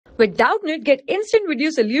With Doubtnut, get instant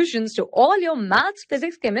video solutions to all your maths,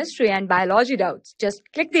 physics, chemistry, and biology doubts. Just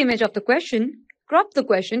click the image of the question, crop the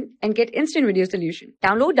question, and get instant video solution.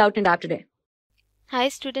 Download Doubtnut app today. Hi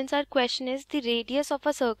students, our question is the radius of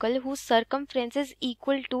a circle whose circumference is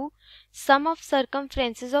equal to sum of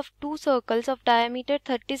circumferences of two circles of diameter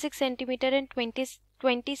 36 centimeter and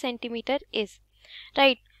 20 centimeter is.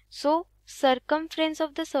 Right. So circumference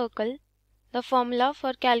of the circle, the formula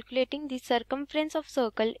for calculating the circumference of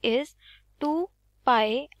circle is 2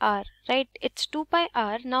 pi r. Right. It's 2 pi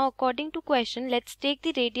r. Now according to question, let's take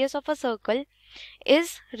the radius of a circle.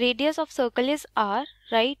 Radius of circle is r,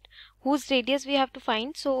 right? Whose radius we have to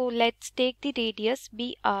find. So let's take the radius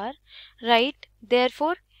br, right?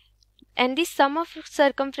 Therefore, and the sum of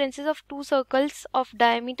circumferences of two circles of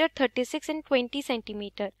diameter 36 and 20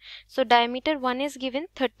 centimeter. So diameter 1 is given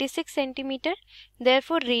 36 centimeter.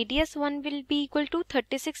 Therefore, radius 1 will be equal to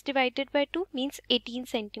 36 divided by 2 means 18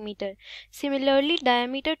 centimeter. Similarly,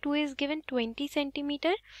 diameter 2 is given 20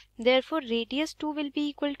 centimeter. Therefore, radius 2 will be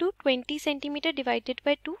equal to 20 centimeter divided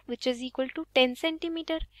by 2, which is equal to 10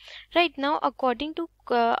 centimeter. Right. Now, according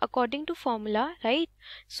to formula, right?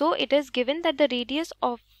 So it is given that the radius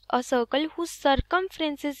of a circle whose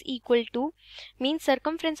circumference is equal to, means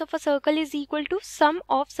circumference of a circle is equal to sum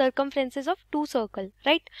of circumferences of two circles,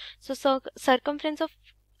 right? So circumference of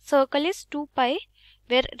circle is 2 pi,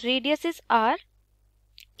 where radius is r,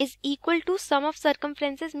 is equal to sum of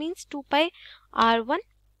circumferences means 2 pi r1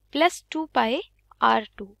 plus 2 pi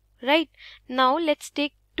r2, right? Now let's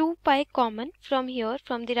take 2 pi common from here,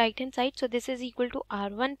 from the right hand side. So this is equal to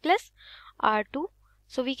r1 plus r2.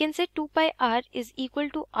 So we can say 2 pi r is equal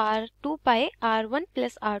to 2 pi r1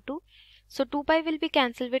 plus r2. So 2 pi will be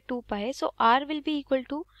cancelled with 2 pi. So r will be equal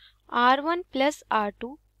to r1 plus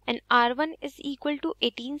r2, and r1 is equal to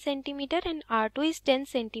 18 centimeter and r2 is 10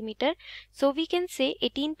 centimeter. So we can say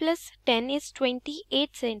 18 plus 10 is 28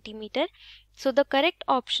 centimeter. So the correct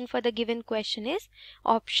option for the given question is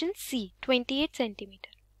option C, 28 centimeter.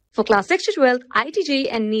 For class 6 to 12, IIT JEE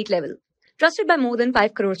and NEET level. Trusted by more than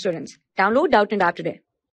 5 crore students. Download Doubtnut app today.